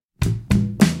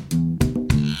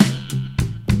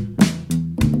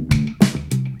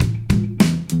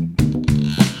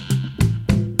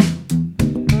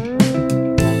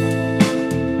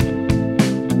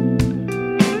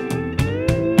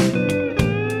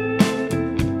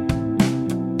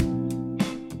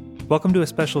Welcome to a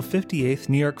special 58th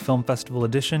New York Film Festival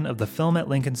edition of the Film at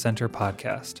Lincoln Center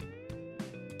podcast.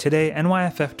 Today,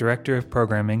 NYFF Director of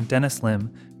Programming Dennis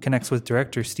Lim connects with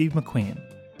director Steve McQueen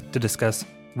to discuss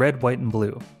Red, White, and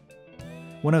Blue,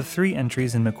 one of three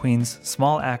entries in McQueen's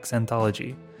Small Axe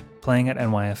anthology, playing at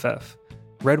NYFF.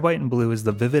 Red, White, and Blue is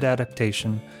the vivid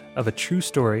adaptation of a true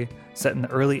story set in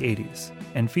the early 80s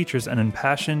and features an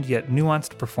impassioned yet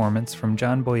nuanced performance from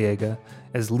John Boyega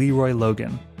as Leroy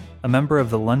Logan, a member of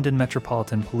the London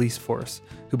Metropolitan Police Force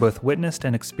who both witnessed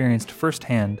and experienced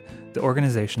firsthand the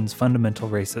organization's fundamental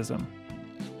racism.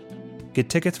 Get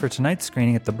tickets for tonight's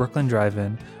screening at the Brooklyn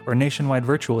Drive-In or nationwide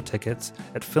virtual tickets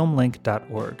at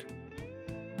filmlink.org.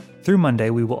 Through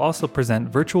Monday, we will also present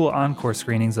virtual encore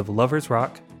screenings of Lovers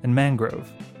Rock and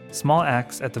Mangrove. Small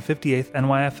Axe at the 58th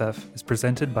NYFF is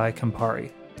presented by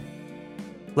Campari.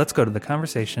 Let's go to the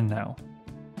conversation now.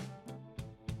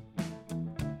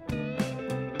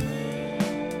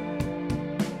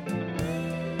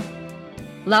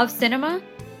 Love cinema?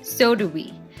 So do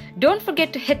we. Don't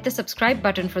forget to hit the subscribe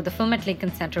button for the Film at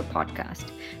Lincoln Center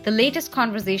podcast. The latest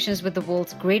conversations with the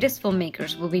world's greatest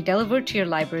filmmakers will be delivered to your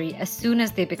library as soon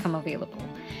as they become available.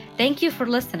 Thank you for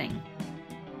listening.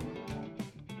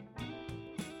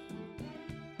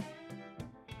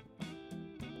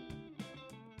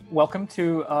 Welcome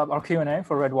to our Q&A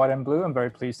for Red, White, and Blue. I'm very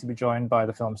pleased to be joined by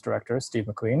the film's director, Steve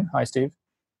McQueen. Hi, Steve.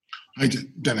 Hi,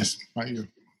 Dennis. How are you?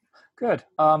 Good.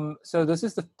 So this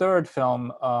is the third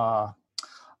film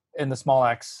in the Small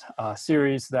Axe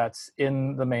series that's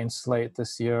in the main slate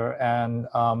this year. And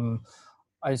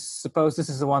I suppose this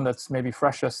is the one that's maybe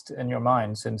freshest in your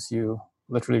mind since you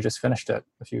literally just finished it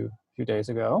a few days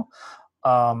ago.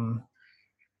 I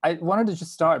wanted to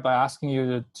just start by asking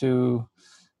you to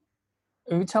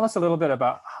maybe tell us a little bit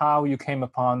about how you came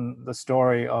upon the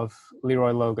story of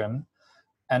Leroy Logan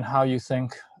and how you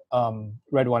think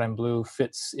Red, White, and Blue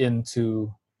fits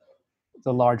into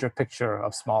the larger picture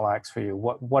of Small Axe for you.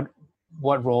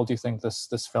 What role do you think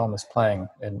this film is playing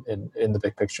in the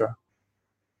big picture?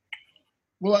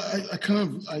 Well, I kind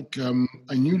of like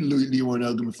I knew Leroy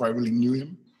Logan before I really knew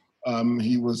him.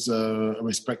 He was a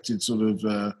respected sort of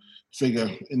figure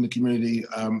in the community.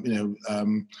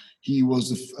 He was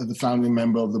the founding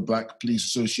member of the Black Police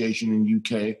Association in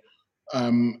UK.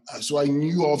 So I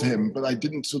knew of him, but I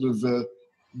didn't sort of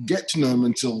get to know him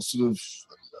until sort of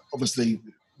obviously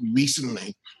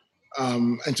recently,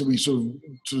 until we sort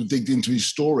of digged into his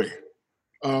story.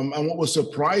 And what was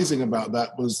surprising about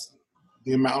that was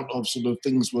the amount of sort of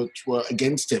things which were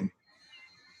against him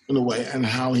in a way, and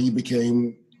how he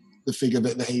became the figure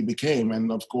that he became. And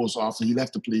of course, after he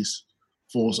left the police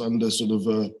force under sort of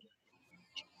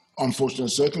unfortunate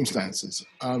circumstances.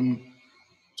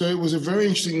 So it was a very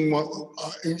interesting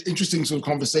sort of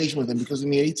conversation with him, because in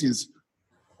the 80s,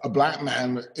 a black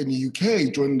man in the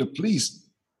UK joining the police,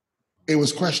 it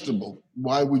was questionable.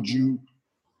 Why would you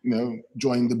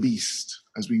join the beast,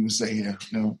 as we would say here,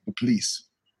 the police?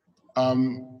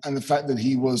 And the fact that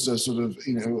he was a sort of,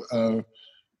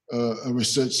 a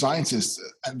research scientist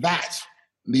at that,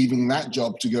 leaving that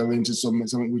job to go into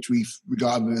something which we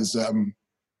regarded as,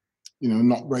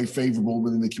 not very favorable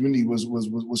within the community was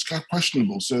kind of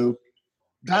questionable. So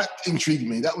that intrigued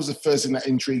me. That was the first thing that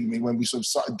intrigued me when we sort of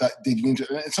started digging into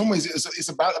it. And in some ways, it's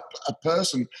about a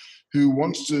person who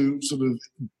wants to sort of,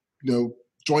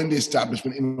 join the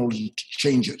establishment in order to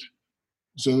change it.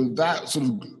 So that sort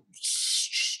of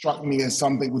struck me as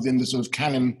something within the sort of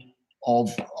canon of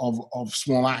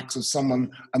Small Axe, as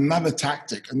another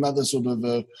tactic, another sort of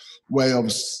way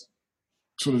of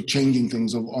sort of changing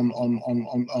things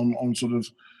on sort of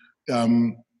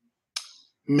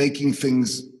making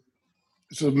things.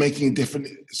 Sort of making a different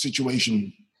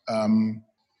situation,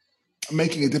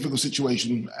 making a difficult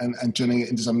situation and turning it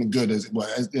into something good, as it were.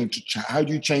 How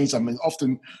do you change something?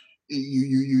 Often,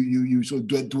 you sort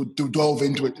of delve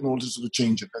into it in order to sort of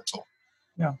change it. That's all.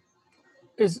 Yeah.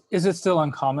 Is it still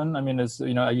uncommon? I mean,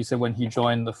 you said when he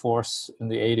joined the force in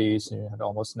the 80s, you had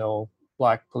almost no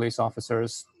black police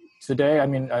officers. Today, I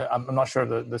mean, I'm not sure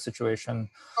the situation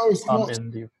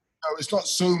in the. No, it's not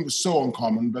so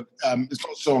uncommon, but it's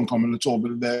not so uncommon at all.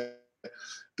 But the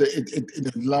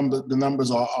numbers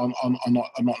are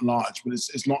not large, but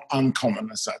it's not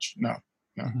uncommon as such. No.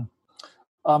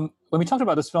 Mm-hmm. When we talked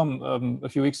about this film a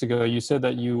few weeks ago, you said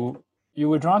that you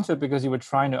were drawn to it because you were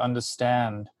trying to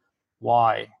understand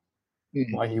why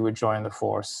he would join the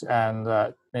force, and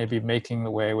that maybe making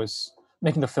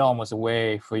the film was a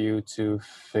way for you to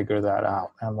figure that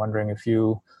out. I'm wondering if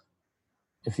you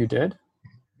did.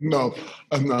 No.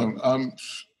 I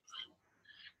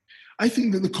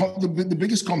think that the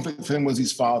biggest conflict for him was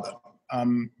his father,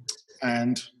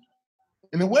 and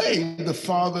in a way, the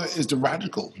father is the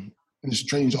radical in a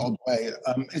strange, odd way.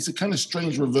 It's a kind of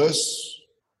strange role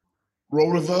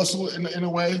reversal in a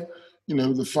way. You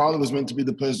know, the father was meant to be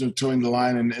the person who's towing the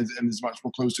line and is much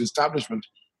more close to establishment.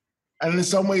 And in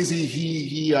some ways,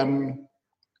 he was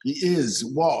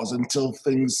until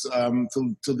things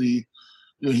till the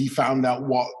he found out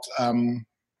what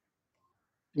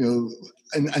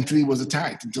until he was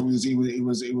attacked, until he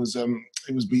was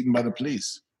beaten by the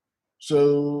police.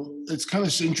 So it's kind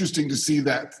of interesting to see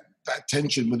that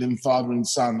tension within father and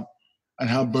son, and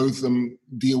how both of them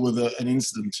deal with an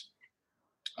incident.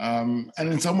 And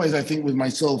in some ways, I think with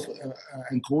myself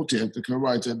and Courtier, the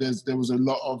co-writer, there was a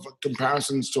lot of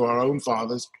comparisons to our own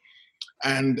fathers,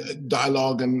 and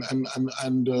dialogue and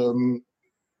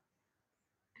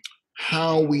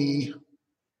how we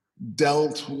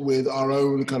dealt with our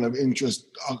own kind of interest,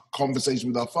 our conversation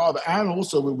with our father, and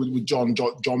also with John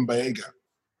Boyega.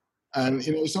 And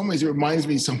in some ways, it reminds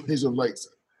me some ways of like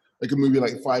a movie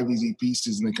like Five Easy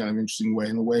Pieces in a kind of interesting way,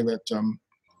 in a way that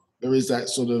there is that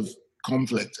sort of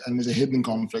conflict, and there's a hidden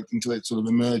conflict until it sort of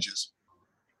emerges,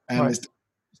 and it's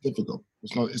difficult.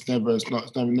 It's never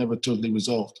totally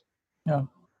resolved. Yeah.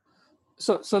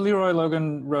 So Leroy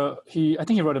Logan wrote. I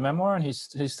think he wrote a memoir, and he's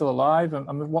still alive. I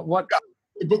mean, what? Yeah,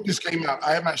 the book just came out.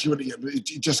 I haven't actually read it yet, but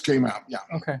it just came out. Yeah.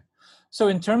 Okay. So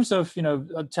in terms of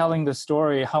telling the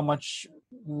story,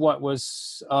 what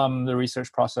was the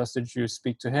research process? Did you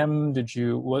speak to him?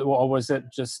 Or was it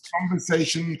just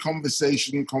conversation?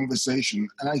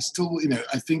 And I still,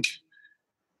 I think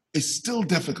it's still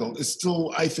difficult. It's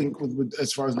still, I think, with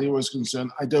as far as Leroy is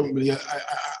concerned, I don't really.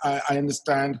 I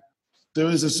understand. There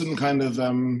is a certain kind of.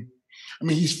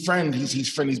 His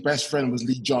best friend was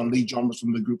Lee John. Lee John was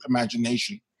from the group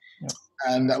Imagination. Yeah.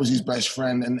 And that was his best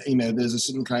friend. And, there's a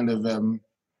certain kind of, the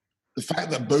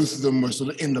fact that both of them were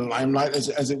sort of in the limelight,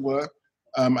 as it were,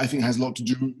 I think has a lot to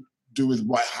do with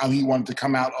how he wanted to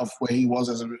come out of where he was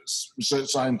as a research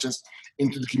scientist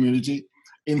into the community,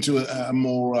 into a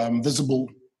more visible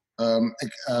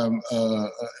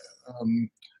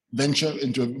venture,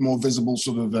 into a more visible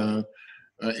sort of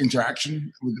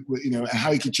interaction with and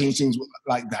how he could change things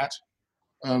like that.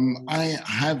 I'm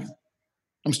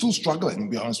still struggling, to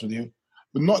be honest with you,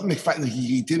 but not in the fact that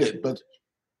he did it, but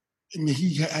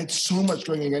he had so much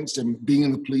going against him, being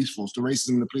in the police force, the racism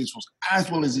in the police force, as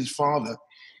well as his father,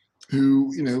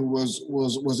 who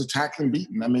was attacked and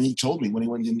beaten. I mean, he told me when he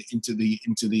went into the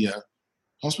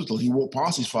hospital, he walked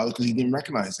past his father because he didn't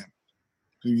recognize him,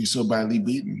 who he was so badly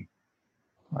beaten.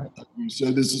 Right.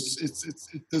 So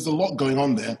there's a lot going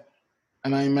on there,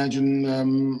 and I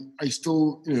imagine I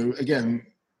still again.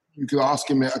 You could ask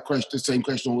him the same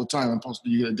question all the time, and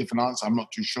possibly you get a different answer. I'm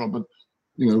not too sure, but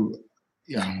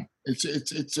yeah, it's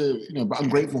but I'm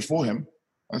grateful for him.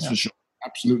 That's for sure,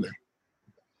 absolutely.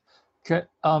 Okay,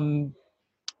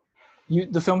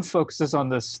 the film focuses on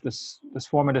this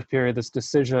formative period, this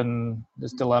decision,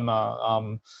 this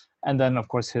dilemma, and then of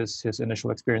course his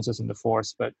initial experiences in the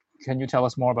force. But can you tell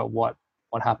us more about what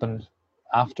happened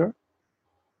after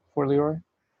for Leroy?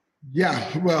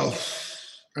 Yeah, well.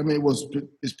 I mean,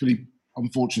 it's pretty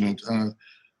unfortunate.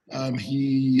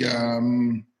 He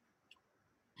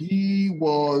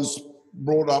was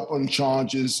brought up on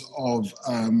charges of,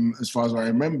 as far as I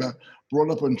remember,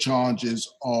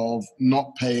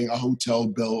 not paying a hotel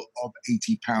bill of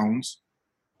 £80.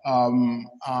 And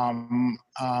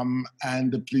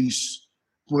the police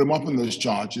brought him up on those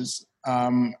charges.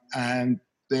 And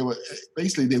they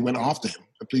went after him.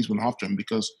 The police went after him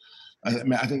because I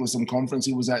think it was some conference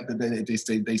he was at that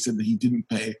they said that he didn't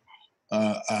pay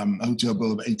a hotel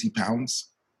bill of £80.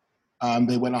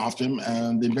 They went after him,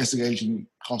 and the investigation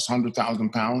cost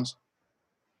 £100,000,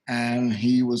 and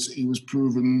he was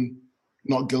proven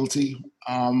not guilty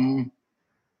in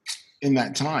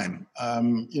that time.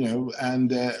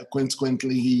 And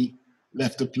consequently he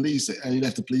left the police, and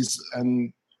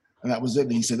that was it.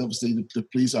 And he said, obviously, the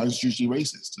police are institutionally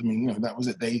racist. I mean, that was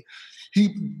it.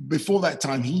 Before that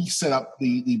time, he set up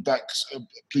the Black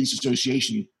Police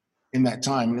Association in that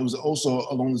time. And it was also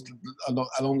along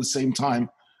the same time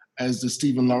as the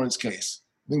Stephen Lawrence case.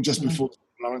 I think just before the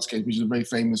Stephen Lawrence case, which is a very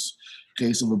famous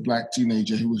case of a Black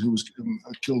teenager who was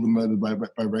killed and murdered by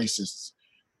racists.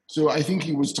 So I think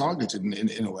he was targeted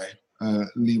in a way,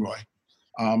 Leroy.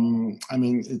 I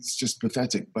mean, it's just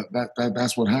pathetic, but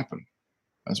that's what happened.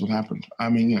 That's what happened. I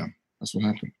mean, that's what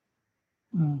happened.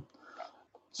 Mm.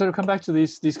 So to come back to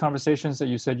these conversations that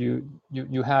you said you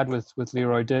had with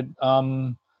Leroy,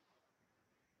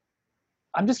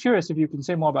 I'm just curious if you can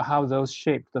say more about how those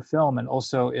shaped the film, and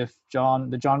also if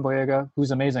John Boyega,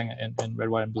 who's amazing in Red,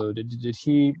 White, and Blue, did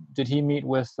he meet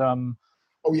with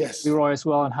Oh yes, Leroy as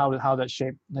well, and how that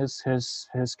shaped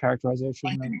his characterization?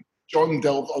 I think John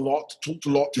talked a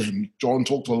lot to him. John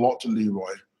talked a lot to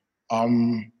Leroy.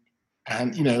 And,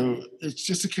 it's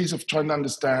just a case of trying to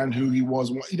understand who he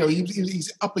was.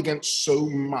 He's up against so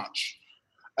much.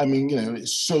 I mean,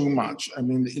 it's so much. I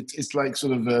mean, it's like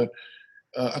sort of a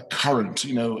current,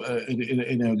 in a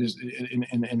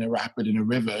rapid, in a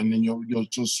river, and then you're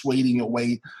just swading your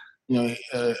way,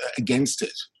 against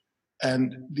it.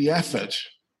 And the effort,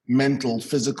 mental,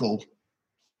 physical,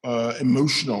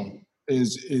 emotional,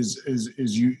 is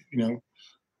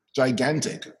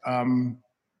gigantic.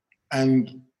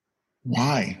 And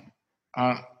why?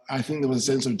 I think there was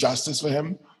a sense of justice for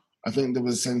him. I think there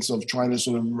was a sense of trying to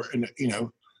sort of,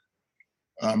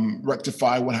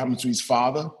 rectify what happened to his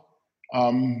father.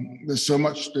 There's so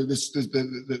much. There's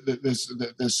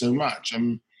so much,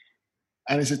 and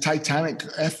it's a titanic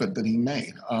effort that he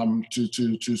made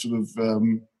to sort of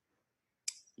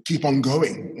keep on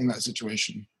going in that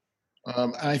situation.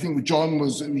 And I think John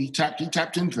he tapped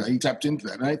into that. He tapped into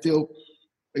that, and I feel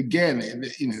again,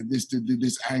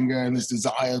 this anger and this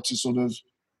desire to sort of.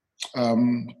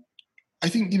 I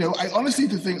think I honestly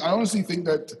think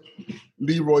that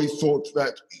Leroy thought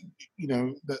that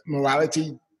that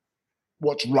morality,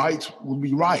 what's right will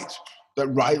be right, that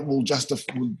right will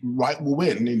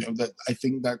win. That I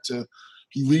think that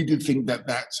he really did think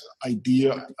that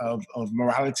idea of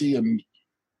morality and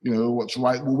what's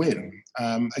right will win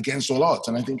against all odds.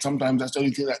 And I think sometimes that's the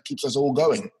only thing that keeps us all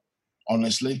going,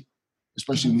 honestly,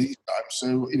 especially in these times.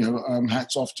 So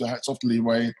hats off to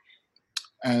Leroy.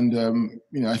 And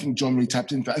I think John really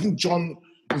tapped into that. I think John,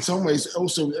 in some ways,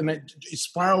 also, and it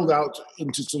spiraled out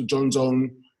into sort of John's own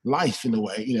life in a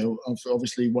way.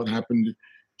 Obviously, what happened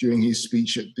during his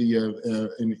speech at the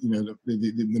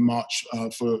march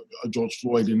for George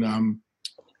Floyd in I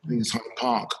think it's Hyde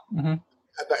Park. Mm-hmm.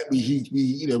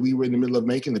 That we were in the middle of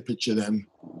making the picture then.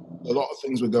 A lot of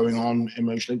things were going on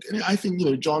emotionally. And I think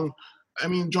John. I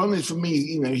mean, John is, for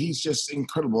me, he's just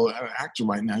incredible actor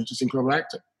right now. He's just an incredible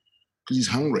actor. Because he's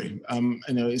hungry.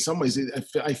 In some ways,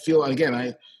 I feel again,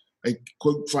 I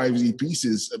quote 5Z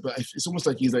pieces, but it's almost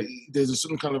like there's a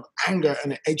certain kind of anger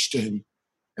and an edge to him,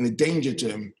 and a danger to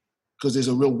him, because there's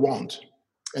a real want,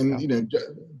 and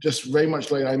just very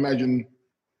much like I imagine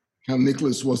how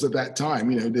Nicholas was at that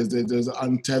time. There's an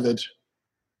untetheredness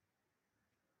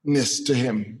to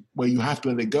him where you have to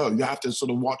let it go. You have to sort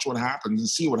of watch what happens and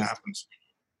see what happens.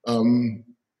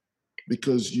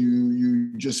 Because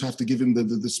you just have to give him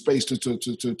the space to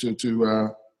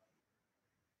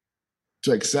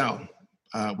excel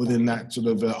within that sort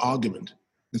of argument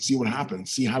and see what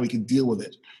happens, see how he can deal with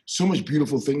it. So much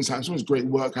beautiful things happened, so much great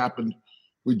work happened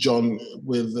with John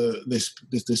with this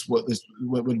with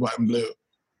White and Blue,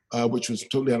 which was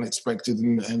totally unexpected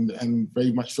and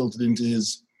very much filtered into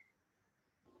his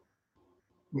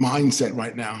mindset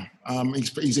right now.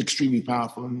 He's extremely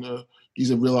powerful, and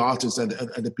he's a real artist at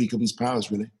the peak of his powers,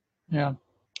 really. Yeah.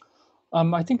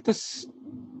 I think the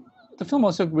film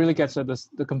also really gets at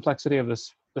the complexity of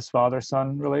this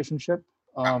father-son relationship.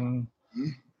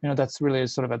 That's really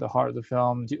sort of at the heart of the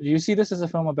film. Do you see this as a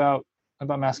film about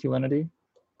masculinity?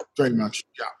 Very much,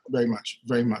 yeah, very much,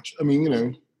 very much. I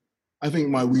mean, I think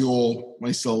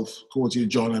myself, Courtney,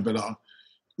 John, have had our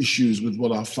issues with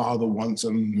what our father wants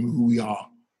and who we are.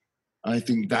 I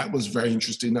think that was very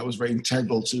interesting. That was very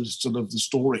integral to sort of the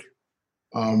story.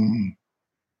 I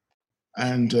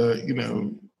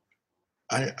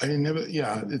never,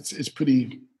 yeah, it's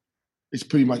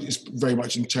very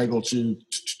much integral to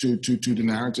the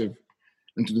narrative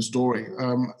and to the story.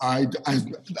 I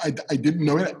didn't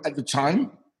know it at the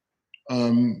time,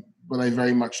 but I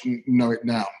very much know it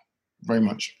now. Very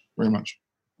much, very much.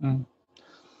 Mm.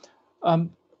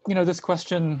 This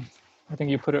question, I think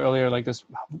you put it earlier, like this,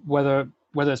 whether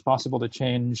it's possible to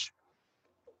change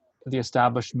the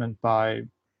establishment by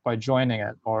joining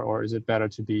it, or is it better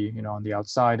to be, on the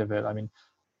outside of it? I mean,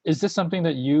 is this something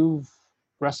that you've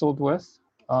wrestled with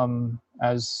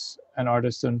as an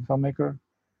artist and filmmaker?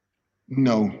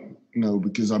 No,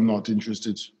 because I'm not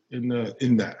interested in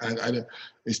that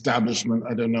establishment.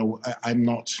 I don't know. I'm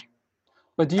not.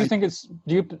 But do you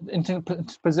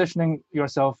positioning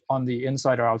yourself on the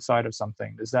inside or outside of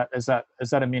something? Is that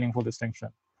a meaningful distinction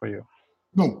for you?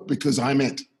 No, because I'm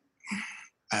it.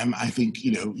 I think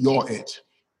you're it.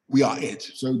 We are it.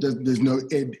 So there's no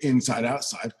inside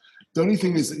outside. The only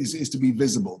thing is to be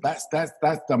visible. That's the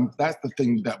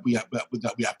thing that we have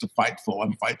to fight for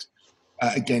and fight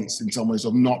against in some ways,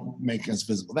 of not making us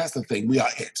visible. That's the thing. We are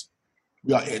it.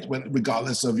 We are it.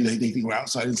 Regardless of they think we're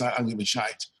outside, inside. I don't give a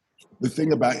shite. The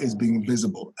thing about it is being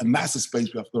visible, and that's the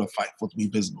space we have to fight for, to be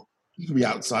visible. You can be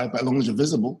outside, but as long as you're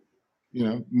visible,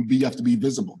 you have to be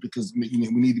visible because we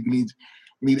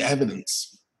need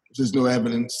evidence. If there's no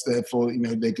evidence, therefore,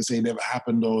 they could say it never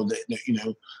happened, or they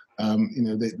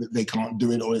can't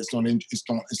do it, or it's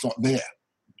not there.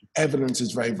 Evidence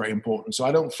is very, very important. So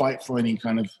I don't fight for any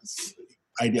kind of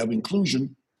idea of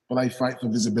inclusion, but I fight for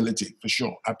visibility for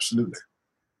sure. Absolutely.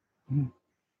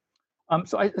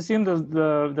 So I assume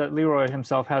that Leroy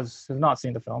himself has not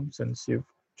seen the film since you've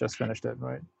just finished it,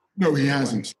 right? No, he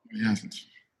hasn't.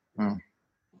 No.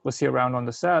 Was he around on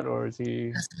the set, or is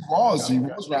he? Yes, he was. He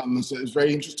was around the set. It's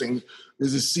very interesting.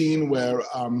 There's a scene where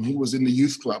he was in the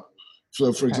youth club.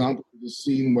 So, for example, there's a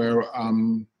scene where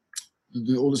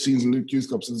all the scenes in youth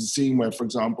clubs. There's a scene where, for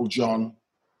example,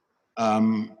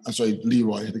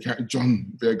 Leroy, the character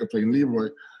John Vega playing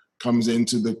Leroy, comes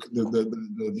into the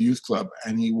youth club,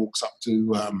 and he walks up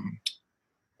to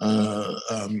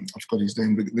I forgot his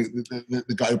name,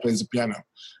 the guy who plays the piano,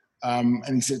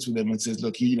 and he sits with him and says,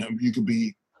 "Look, you could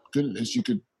be good at this. You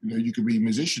could be a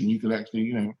musician. You could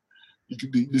actually,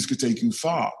 this could take you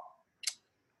far."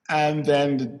 And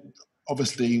then,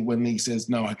 obviously, when he says,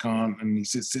 "No, I can't," and he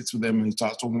sits with them and he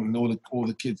starts talking, and all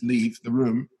the kids leave the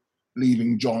room,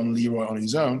 leaving John Leroy on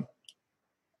his own.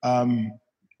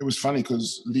 It was funny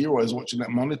because Leroy is watching that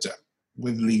monitor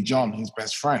with Lee John, his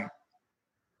best friend,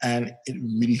 and it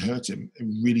really hurt him. It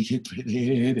really hit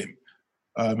him.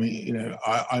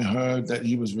 I heard that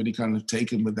he was really kind of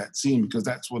taken with that scene because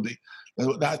that's what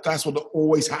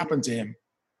always happened to him.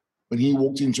 When he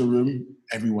walked into a room,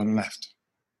 everyone left.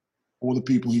 All the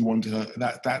people he wanted to hurt.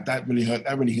 That really hurt.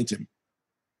 That really hit him.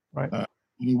 Right. When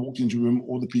he walked into a room,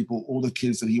 all the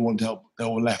kids that he wanted to help, they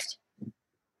all left.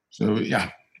 So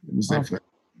yeah, it was there for that.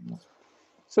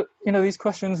 So these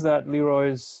questions that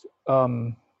Leroy's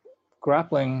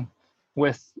grappling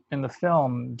with in the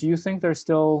film, do you think they're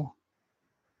still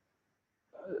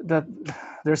the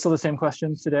same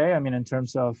questions today? I mean, in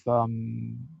terms of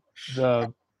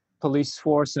the police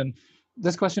force and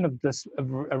this question of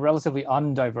a relatively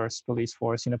undiverse police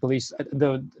force, police,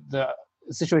 the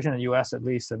situation in the US at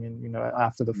least, I mean,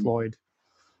 after the Floyd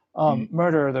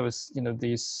murder, there was,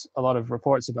 a lot of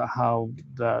reports about how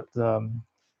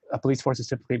a police force is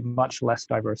typically much less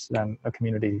diverse than a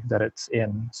community that it's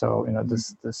in. So,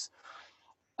 this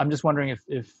I'm just wondering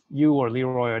if you or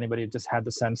Leroy or anybody just had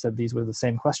the sense that these were the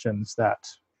same questions that.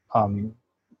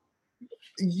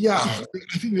 Yeah, I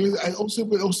think also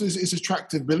it's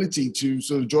attractability to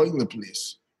sort of joining the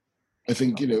police. I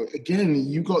think again,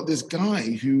 you got this guy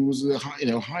who was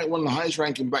one of the highest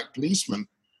ranking black policemen,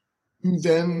 who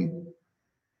then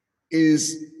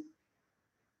is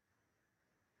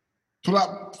put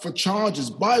up for charges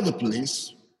by the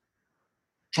police,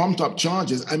 trumped up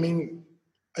charges. I mean,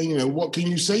 what can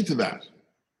you say to that?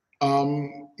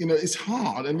 It's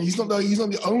hard, and he's not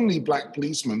the only black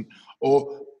policeman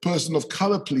or person of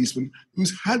color policeman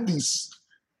who's had these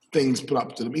things put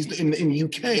up to them. In the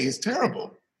UK, it's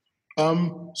terrible.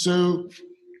 So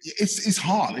it's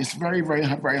hard. It's very, very,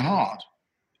 very hard.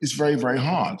 It's very, very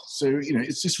hard. So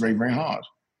it's just very, very hard.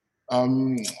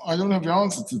 I don't have the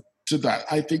answer to that.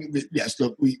 I think that yes,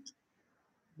 look,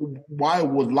 what I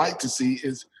would like to see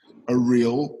is a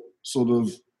real sort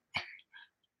of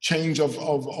change of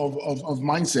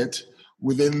mindset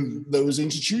within those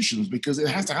institutions, because it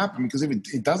has to happen. Because if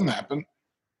it doesn't happen,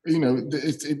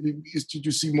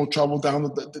 you see more trouble down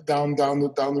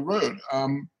the road.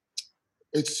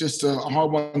 It's just a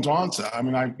hard one to answer. I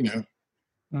mean,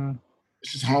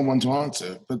 it's just a hard one to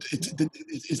answer. But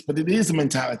it is a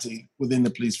mentality within the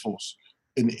police force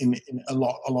in a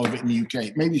lot of it in the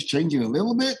UK. Maybe it's changing a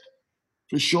little bit,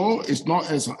 for sure. It's not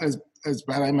as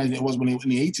bad, I imagine, it was in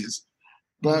the 80s.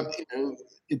 But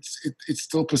it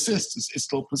still persists. It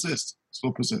still persists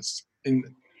in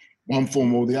one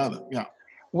form or the other. Yeah.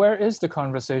 Where is the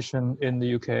conversation in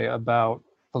the UK about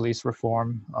police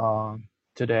reform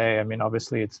today? I mean,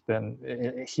 obviously, it's been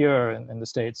here in the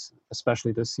States,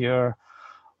 especially this year.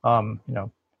 Some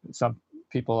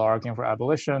people are arguing for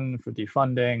abolition, for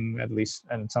defunding, at least,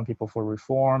 and some people for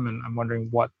reform. And I'm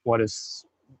wondering what is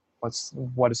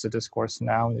the discourse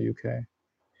now in the UK?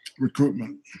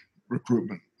 Recruitment.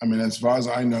 I mean, as far as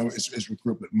I know, it's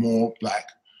recruitment. More black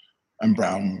and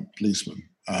brown policemen.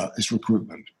 It's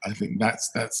recruitment. I think that's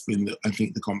been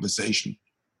the conversation.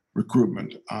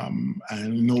 Recruitment. And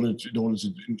in order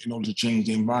to change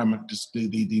the environment, just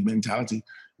the mentality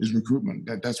is recruitment.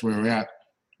 That's where we're at.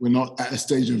 We're not at a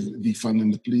stage of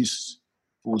defunding the police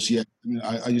force yet.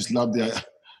 I just love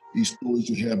these stories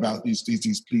you hear about these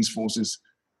police forces,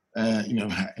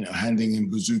 handing in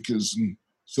bazookas and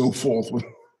so forth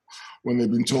when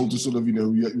they've been told to sort of, you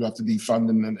have to defund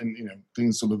and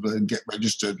things sort of get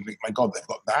registered and think, my God, they've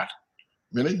got that?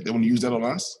 Really? They want to use that on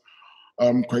us?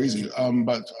 Crazy.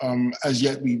 But as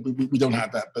yet, we don't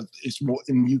have that. But it's more,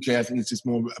 in the UK, I think it's just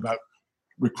more about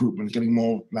recruitment, getting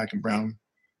more black and brown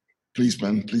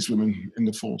policemen, policewomen in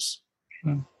the force.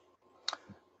 Can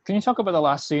you talk about the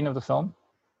last scene of the film?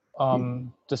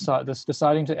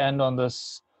 Deciding to end on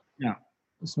this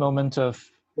moment of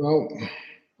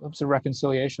it's a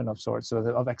reconciliation of sorts,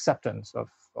 of acceptance of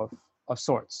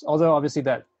sorts. Although obviously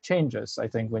that changes, I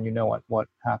think, when you know what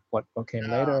came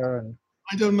later. And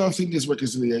I don't know. I think there's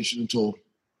reconciliation at all.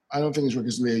 I don't think it's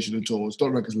reconciliation at all. It's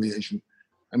not reconciliation.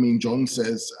 I mean, John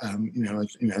says, I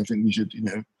think we should,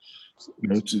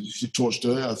 to torch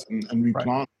the earth and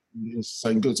replant. Right.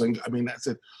 Saying good. Saying, I mean, that's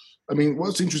it. I mean,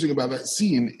 what's interesting about that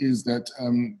scene is that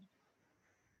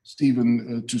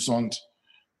Stephen Toussaint,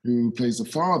 who plays the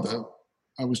father,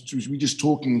 we just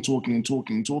talking,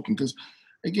 because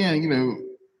again,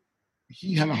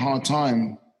 he had a hard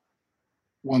time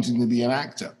wanting to be an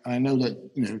actor. And I know that,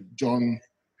 John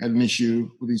had an issue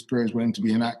with his parents wanting to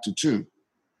be an actor too.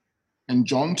 And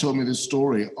John told me the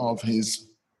story of his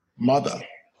mother.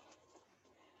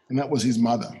 And that was his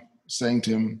mother saying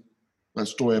to him that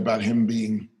story about him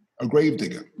being a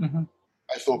gravedigger. Mm-hmm.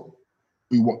 I thought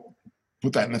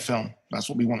put that in the film. That's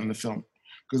what we want in the film.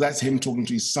 Because that's him talking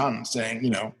to his son saying,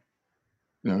 you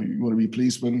want to be a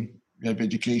policeman, you have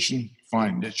education,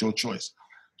 fine, that's your choice.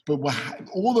 But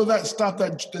all of that stuff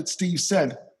that Steve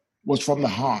said was from the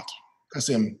heart. That's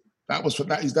him. That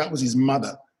was his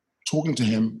mother talking to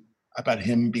him about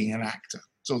him being an actor.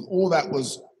 So all that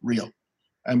was real.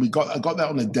 And I got that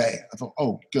on the day. I thought,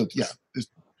 oh, good, yeah, just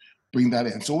bring that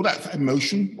in. So all that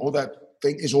emotion, all that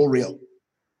thing is all real.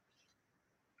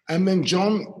 And then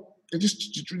John, I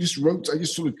just wrote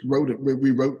it. We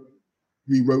rewrote,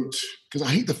 because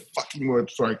I hate the fucking word,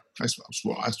 sorry, I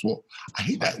swore. I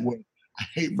hate that word. I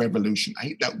hate revolution. I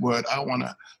hate that word. I want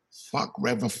to fuck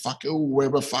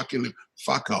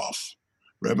off.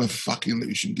 Rever fucking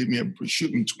lution.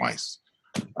 Shoot me twice.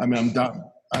 I mean, I'm done.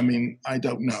 I mean, I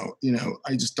don't know.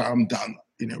 I'm done.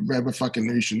 Rever fucking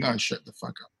lution. No, shut the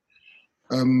fuck up.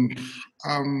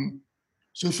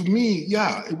 So for me,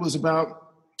 yeah, it was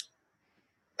about,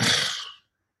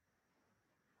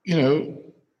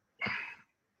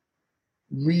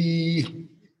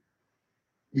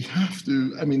 we have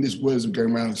to, I mean, there's words of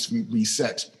going around,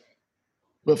 reset.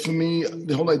 But for me,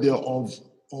 the whole idea of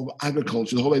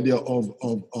agriculture, the whole idea of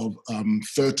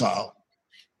fertile,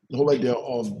 the whole idea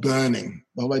of burning,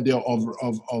 the whole idea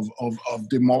of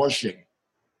demolishing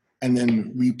and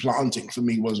then replanting for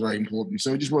me was very important.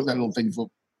 So I just wrote that little thing for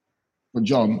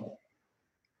John,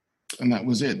 and that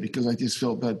was it, because I just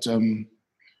felt that,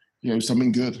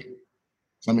 something good.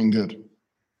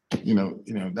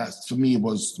 That's for me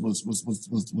was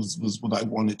what I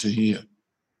wanted to hear.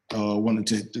 Wanted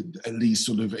to at least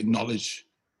sort of acknowledge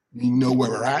we know where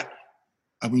we're at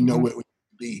and we know where we need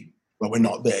to be, but we're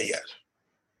not there yet.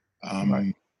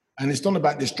 Right. And it's not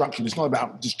about destruction. It's not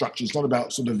about destruction. It's not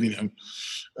about sort of,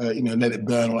 let it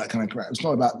burn, all that kind of crap. It's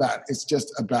not about that. It's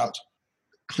just about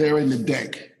clearing the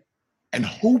deck and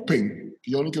hoping,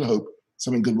 you only can hope,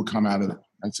 something good will come out of it.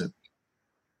 That's it.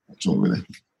 That's all really.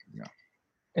 Yeah.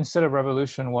 Instead of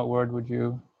revolution, what word would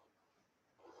you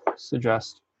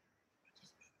suggest?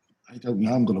 I don't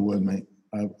know. I'm going to word, mate.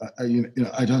 I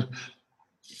don't.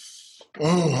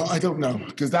 Oh, I don't know,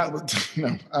 because that would,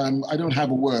 I don't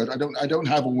have a word. I don't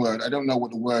have a word. I don't know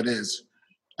what the word is.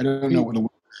 I don't know what the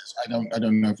word is. I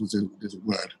don't know if there's a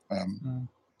word.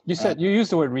 You said you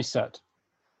used the word reset.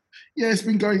 Yeah, it's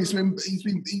been going. It's been.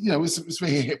 It's a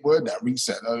hit word now.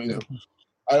 Reset. I don't know.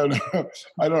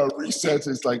 I don't know. Reset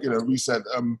is like reset.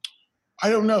 I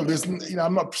don't know. There's,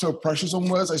 I'm not so precious on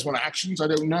words. I just want actions. I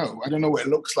don't know. I don't know what it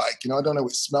looks like. I don't know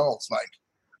what it smells like.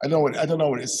 I don't know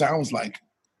what it sounds like.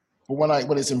 But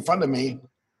when it's in front of me,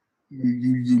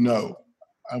 you know,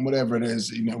 and whatever it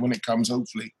is, when it comes,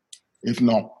 hopefully, if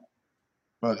not,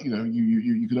 but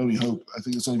you can only hope. I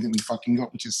think it's the only thing we fucking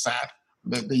got, which is sad.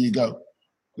 But there you go.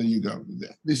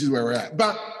 This is where we're at.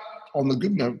 But on the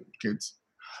good note, kids.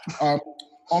 On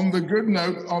the good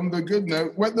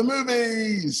note, went the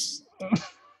movies.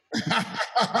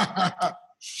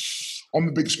 On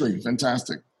the big screen,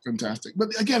 fantastic.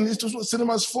 But again, it's just what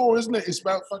cinema's for, isn't it? It's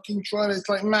about fucking it's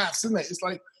like maths, isn't it? It's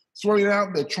like throwing it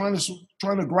out there, trying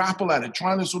to grapple at it,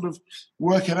 trying to sort of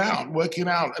work it out,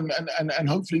 and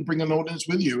hopefully bring an audience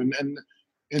with you, and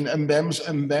them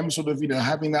sort of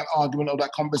having that argument or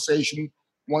that conversation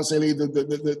once they leave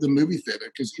the movie theater,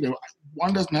 because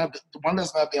one doesn't have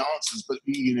the answers, but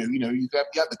you have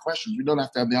the questions. We don't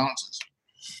have to have the answers.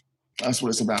 That's what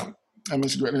it's about. And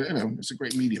it's a great, it's a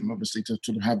great medium, obviously, to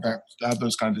sort of have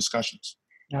those kind of discussions.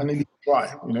 Yeah. And they need to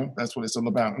try, that's what it's all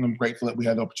about. And I'm grateful that we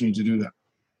had the opportunity to do that.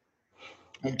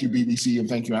 Thank you, BBC, and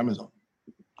thank you, Amazon.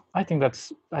 I think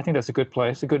that's a good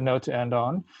place, a good note to end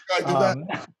on.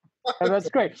 That's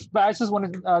great. But I just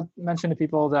wanted to mention to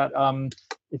people that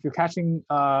if you're catching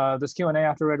this Q&A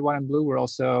after Red, White, and Blue,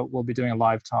 we'll be doing a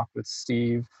live talk with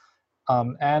Steve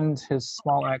and his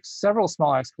several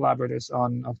Small Axe collaborators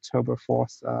on October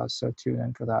 4th. So tune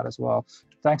in for that as well.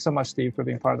 Thanks so much, Steve, for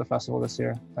being part of the festival this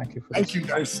year. Thank you. Thank you,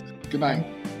 guys. Good night.